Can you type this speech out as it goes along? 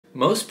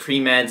Most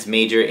pre-meds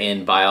major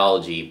in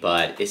biology,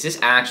 but is this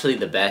actually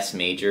the best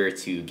major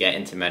to get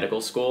into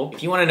medical school?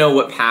 If you want to know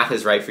what path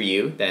is right for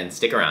you, then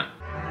stick around.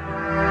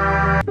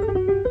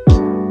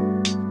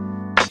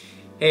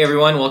 Hey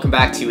everyone, welcome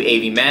back to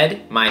AV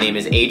Med. My name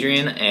is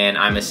Adrian and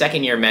I'm a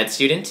second year med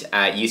student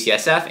at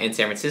UCSF in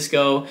San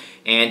Francisco.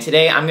 And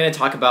today I'm going to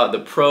talk about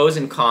the pros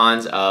and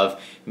cons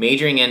of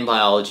majoring in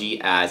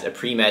biology as a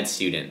pre-med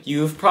student.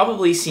 You've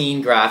probably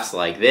seen graphs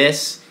like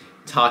this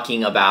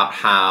talking about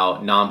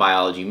how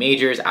non-biology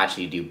majors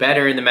actually do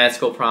better in the med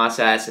school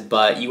process,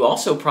 but you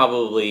also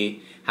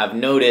probably have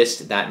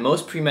noticed that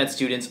most pre-med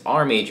students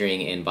are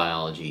majoring in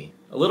biology.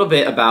 A little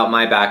bit about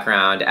my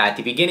background. At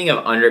the beginning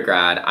of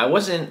undergrad, I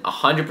wasn't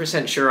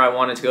 100% sure I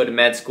wanted to go to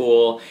med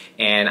school,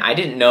 and I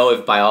didn't know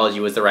if biology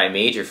was the right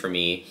major for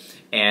me.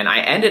 And I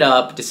ended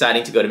up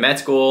deciding to go to med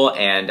school,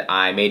 and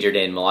I majored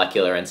in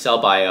molecular and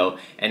cell bio,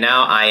 and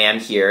now I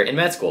am here in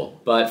med school.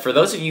 But for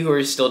those of you who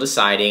are still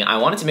deciding, I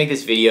wanted to make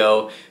this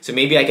video so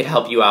maybe I could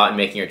help you out in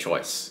making your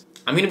choice.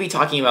 I'm going to be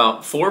talking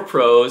about 4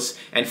 pros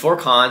and 4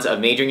 cons of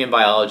majoring in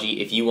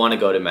biology if you want to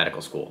go to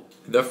medical school.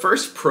 The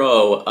first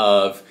pro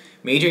of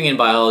majoring in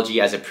biology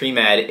as a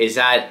pre-med is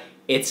that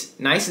it's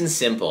nice and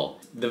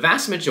simple. The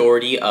vast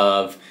majority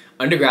of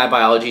undergrad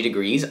biology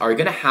degrees are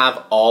going to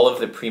have all of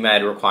the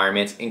pre-med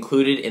requirements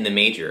included in the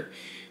major.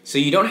 So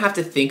you don't have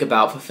to think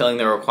about fulfilling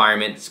the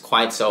requirements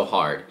quite so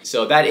hard.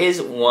 So that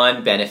is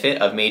one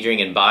benefit of majoring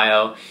in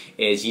bio,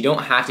 is you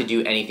don't have to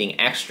do anything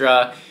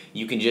extra.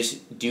 You can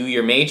just do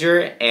your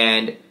major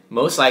and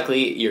most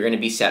likely you're going to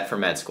be set for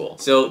med school.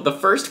 So the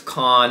first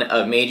con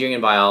of majoring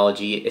in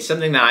biology is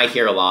something that I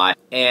hear a lot,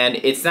 and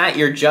it's that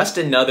you're just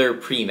another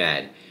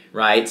pre-med.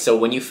 Right? So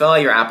when you fill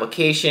out your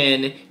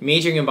application,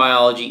 majoring in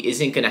biology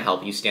isn't going to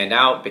help you stand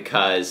out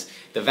because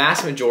the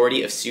vast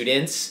majority of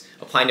students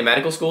applying to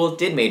medical school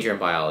did major in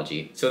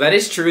biology. So that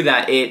is true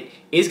that it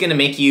is going to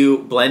make you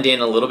blend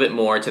in a little bit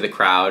more to the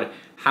crowd.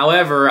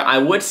 However, I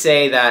would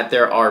say that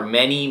there are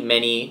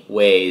many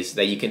ways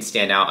that you can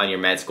stand out on your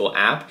med school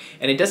app,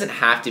 and it doesn't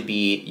have to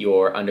be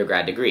your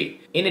undergrad degree.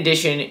 In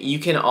addition, you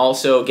can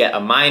also get a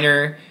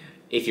minor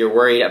if you're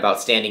worried about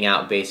standing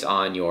out based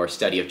on your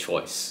study of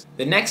choice.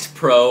 The next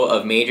pro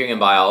of majoring in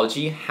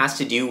biology has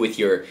to do with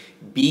your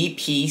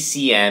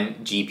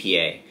BPCM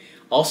GPA,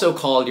 also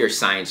called your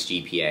science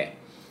GPA.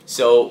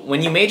 So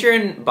when you major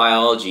in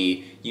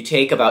biology, you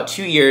take about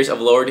 2 years of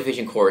lower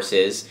division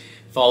courses,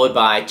 followed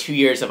by 2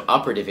 years of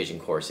upper division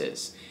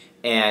courses.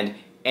 And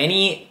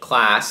any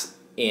class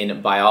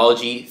in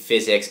biology,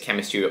 physics,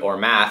 chemistry, or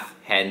math,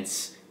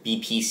 hence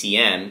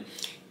BPCM,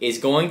 is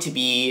going to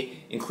be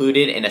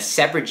included in a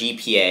separate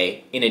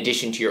GPA in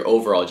addition to your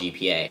overall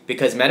GPA,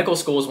 because medical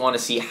schools want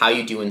to see how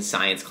you do in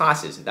science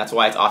classes. That's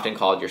why it's often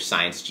called your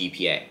science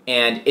GPA.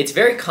 And it's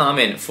very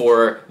common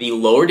for the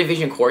lower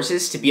division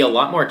courses to be a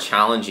lot more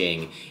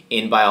challenging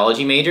in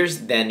biology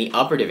majors than the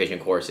upper division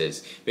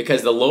courses,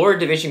 because the lower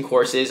division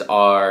courses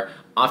are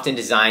often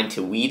designed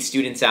to weed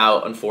students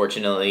out,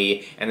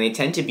 unfortunately, and they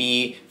tend to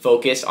be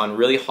focused on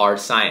really hard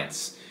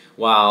science,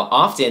 while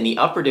often the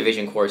upper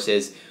division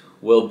courses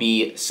will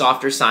be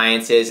softer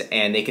sciences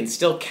and they can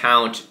still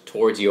count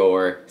towards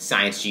your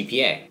science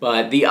GPA.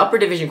 But the upper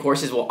division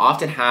courses will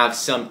often have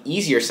some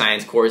easier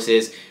science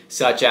courses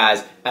such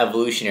as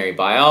evolutionary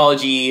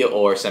biology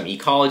or some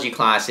ecology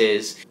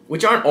classes,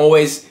 which aren't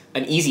always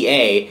an easy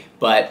A,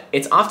 but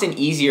it's often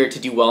easier to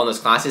do well in those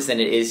classes than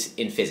it is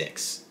in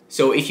physics.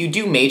 So if you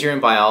do major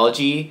in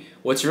biology,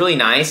 what's really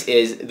nice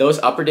is those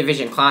upper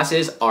division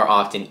classes are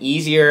often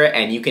easier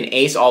and you can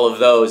ace all of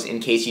those in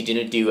case you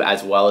didn't do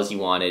as well as you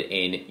wanted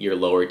in your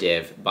lower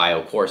div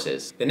bio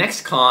courses. The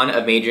next con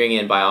of majoring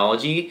in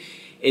biology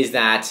is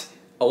that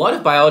a lot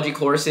of biology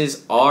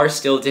courses are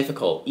still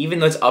difficult. Even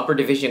those upper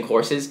division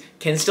courses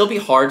can still be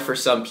hard for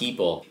some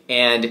people.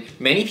 And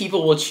many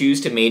people will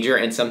choose to major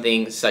in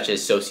something such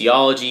as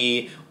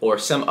sociology or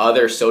some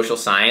other social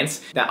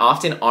science that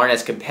often aren't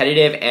as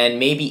competitive and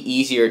may be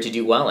easier to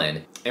do well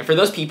in. And for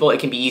those people, it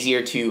can be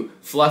easier to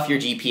fluff your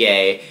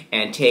GPA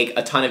and take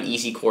a ton of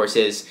easy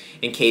courses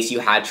in case you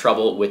had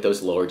trouble with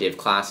those lower div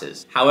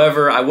classes.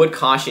 However, I would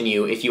caution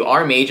you, if you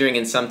are majoring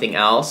in something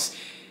else,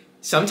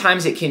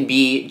 sometimes it can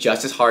be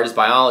just as hard as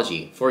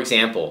biology. For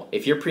example,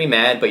 if you're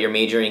pre-med but you're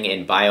majoring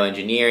in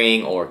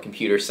bioengineering or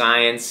computer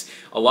science,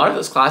 a lot of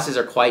those classes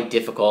are quite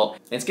difficult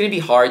and it's going to be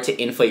hard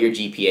to inflate your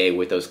GPA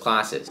with those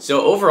classes.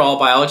 So overall,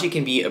 biology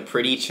can be a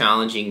pretty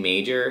challenging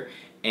major,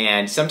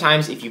 and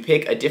sometimes if you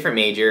pick a different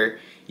major,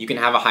 you can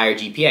have a higher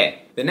GPA.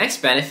 The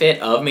next benefit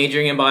of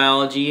majoring in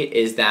biology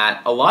is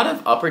that a lot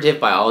of upper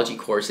div biology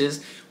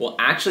courses will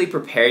actually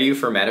prepare you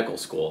for medical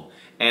school.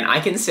 And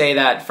I can say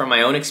that from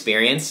my own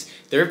experience,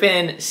 there have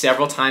been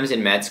several times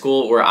in med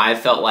school where I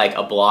felt like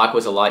a block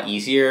was a lot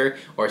easier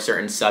or a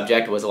certain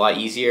subject was a lot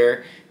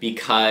easier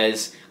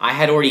because I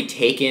had already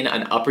taken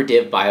an upper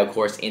div bio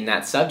course in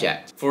that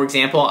subject. For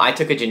example, I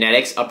took a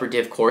genetics upper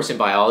div course in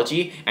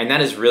biology, and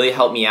that has really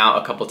helped me out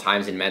a couple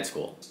times in med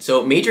school.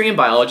 So majoring in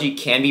biology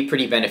can be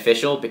pretty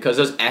beneficial because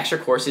those extra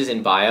courses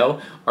in bio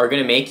are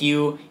going to make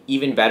you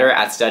even better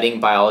at studying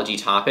biology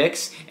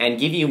topics and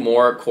give you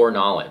more core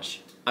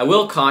knowledge. I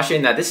will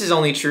caution that this is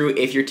only true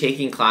if you're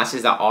taking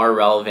classes that are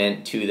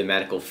relevant to the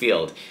medical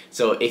field.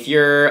 So if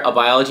you're a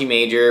biology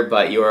major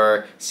but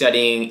you're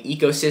studying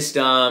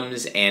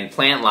ecosystems and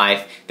plant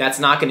life, that's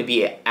not going to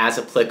be as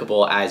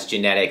applicable as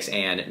genetics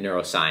and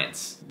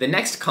neuroscience. The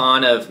next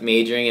con of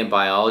majoring in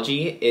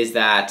biology is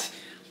that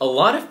a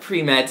lot of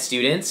pre-med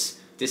students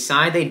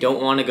decide they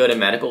don't want to go to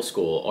medical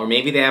school, or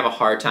maybe they have a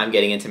hard time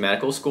getting into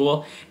medical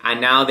school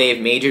and now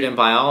they've majored in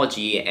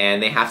biology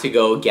and they have to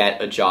go get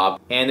a job.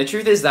 And the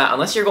truth is that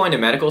unless you're going to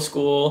medical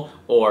school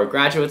or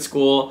graduate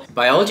school,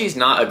 biology is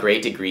not a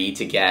great degree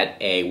to get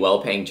a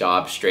well-paying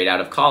job straight out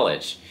of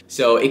college.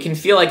 So it can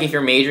feel like if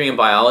you're majoring in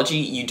biology,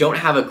 you don't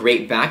have a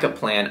great backup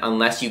plan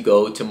unless you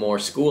go to more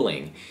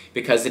schooling,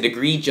 because the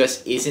degree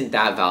just isn't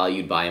that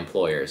valued by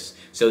employers.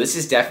 So this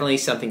is definitely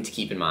something to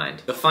keep in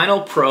mind. The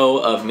final pro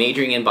of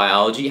majoring in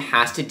biology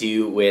has to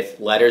do with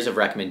letters of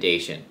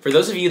recommendation. For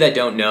those of you that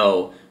don't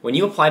know, when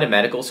you apply to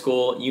medical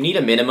school, you need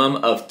a minimum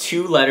of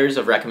 2 letters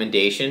of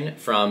recommendation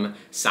from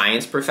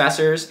science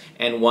professors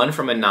and 1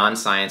 from a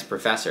non-science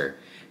professor.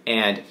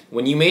 And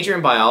when you major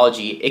in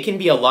biology, it can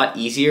be a lot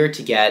easier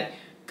to get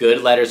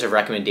good letters of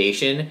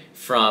recommendation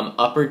from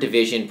upper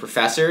division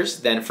professors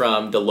than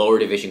from the lower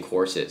division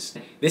courses.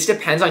 This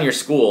depends on your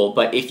school,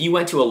 but if you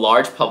went to a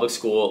large public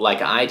school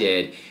like I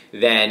did,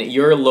 then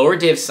your lower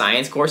div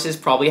science courses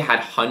probably had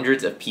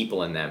hundreds of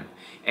people in them.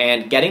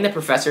 And getting the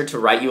professor to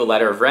write you a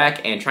letter of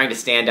rec and trying to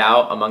stand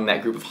out among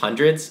that group of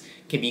hundreds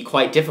can be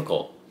quite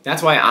difficult.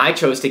 That's why I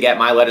chose to get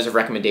my letters of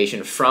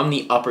recommendation from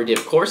the upper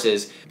div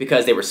courses,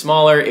 because they were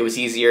smaller, it was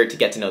easier to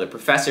get to know the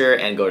professor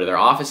and go to their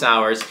office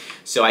hours.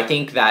 So I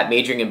think that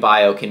majoring in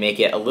bio can make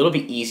it a little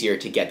bit easier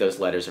to get those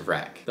letters of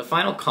rec. The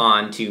final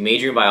con to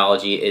majoring in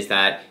biology is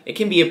that it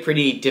can be a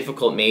pretty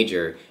difficult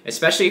major,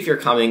 especially if you're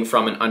coming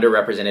from an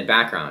underrepresented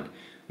background.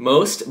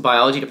 Most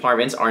biology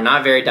departments are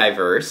not very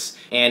diverse,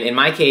 and in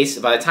my case,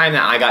 by the time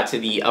that I got to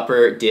the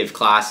upper div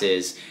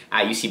classes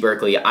at UC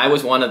Berkeley, I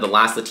was one of the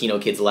last Latino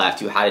kids left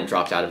who hadn't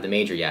dropped out of the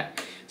major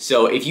yet.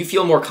 So if you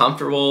feel more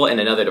comfortable in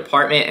another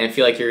department and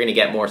feel like you're going to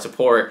get more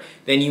support,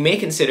 then you may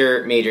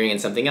consider majoring in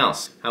something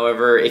else.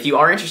 However, if you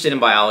are interested in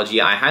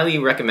biology, I highly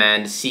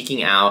recommend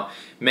seeking out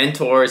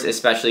mentors,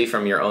 especially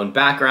from your own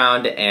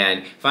background,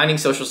 and finding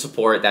social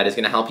support that is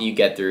going to help you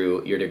get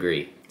through your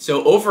degree.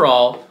 So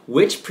overall,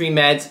 which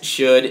pre-meds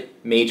should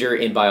major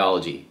in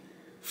biology?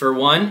 For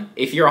one,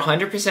 if you're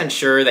 100%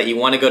 sure that you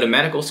want to go to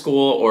medical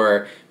school,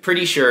 or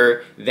pretty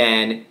sure,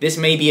 then this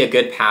may be a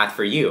good path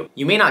for you.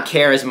 You may not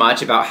care as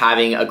much about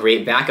having a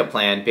great backup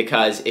plan,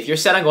 because if you're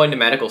set on going to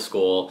medical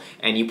school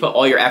and you put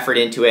all your effort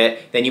into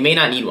it, then you may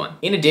not need one.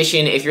 In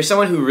addition, if you're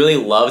someone who really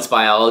loves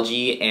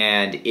biology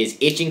and is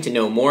itching to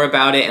know more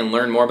about it and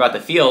learn more about the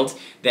field,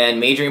 then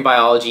majoring in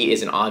biology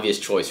is an obvious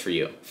choice for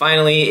you.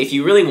 Finally, if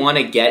you really want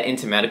to get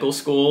into medical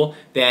school,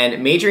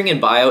 then majoring in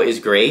bio is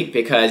great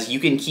because you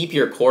can keep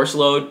your course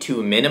load to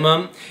a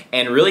minimum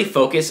and really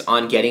focus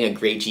on getting a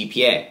great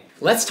GPA.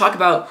 Let's talk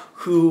about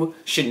who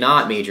should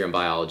not major in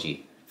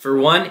biology. For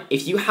one,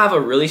 if you have a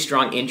really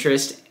strong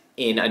interest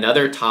in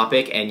another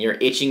topic and you're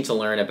itching to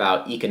learn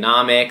about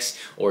economics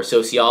or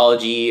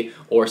sociology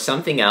or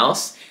something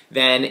else,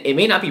 then it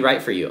may not be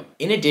right for you.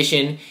 In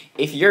addition,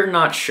 if you're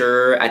not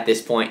sure at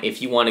this point if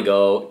you want to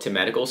go to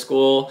medical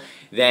school,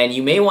 then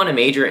you may want to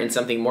major in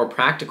something more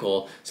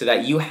practical so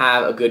that you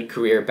have a good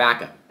career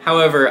backup.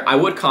 However, I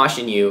would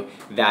caution you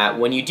that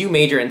when you do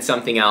major in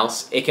something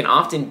else, it can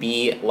often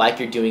be like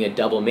you're doing a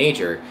double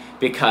major,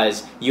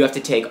 because you have to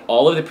take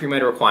all of the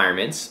pre-med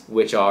requirements,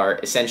 which are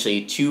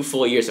essentially 2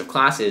 full years of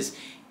classes,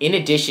 in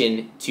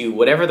addition to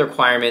whatever the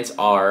requirements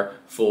are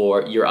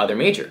for your other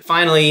major.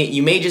 Finally,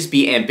 you may just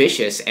be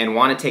ambitious and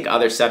want to take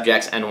other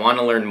subjects and want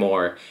to learn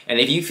more. And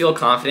if you feel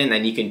confident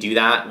that you can do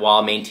that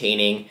while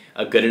maintaining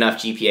a good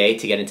enough GPA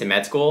to get into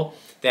med school,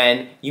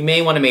 then you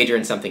may want to major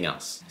in something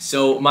else.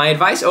 So my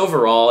advice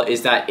overall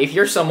is that if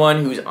you're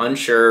someone who's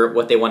unsure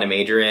what they want to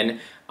major in,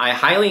 I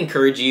highly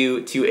encourage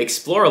you to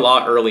explore a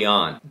lot early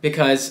on,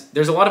 because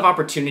there's a lot of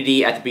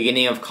opportunity at the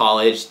beginning of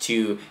college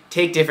to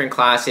take different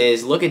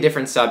classes, look at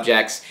different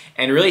subjects,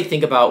 and really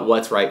think about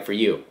what's right for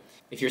you.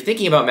 If you're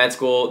thinking about med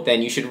school,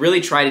 then you should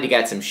really try to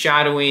get some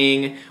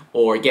shadowing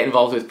or get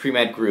involved with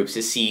pre-med groups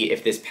to see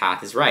if this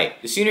path is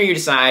right. The sooner you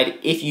decide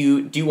if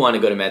you do want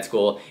to go to med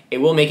school, it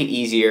will make it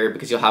easier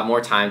because you'll have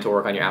more time to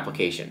work on your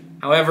application.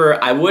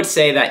 However, I would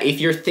say that if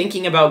you're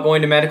thinking about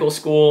going to medical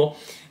school,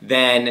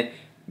 then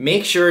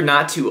make sure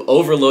not to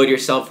overload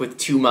yourself with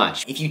too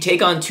much. If you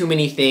take on too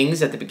many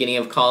things at the beginning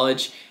of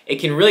college, it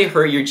can really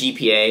hurt your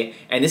GPA,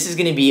 and this is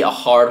going to be a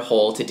hard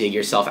hole to dig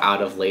yourself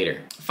out of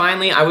later.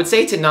 Finally, I would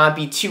say to not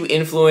be too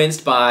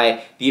influenced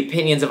by the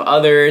opinions of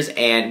others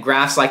and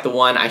graphs like the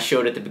one I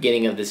showed at the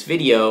beginning of this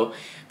video,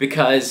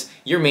 because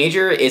your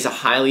major is a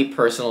highly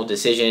personal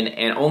decision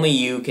and only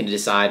you can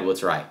decide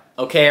what's right.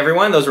 Okay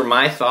everyone, those were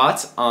my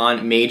thoughts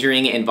on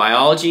majoring in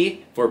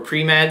biology for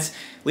pre-meds.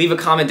 Leave a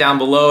comment down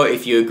below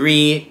if you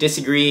agree,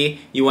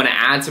 disagree, you want to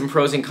add some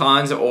pros and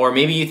cons, or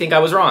maybe you think I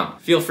was wrong.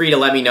 Feel free to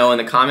let me know in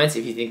the comments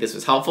if you think this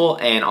was helpful,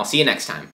 and I'll see you next time.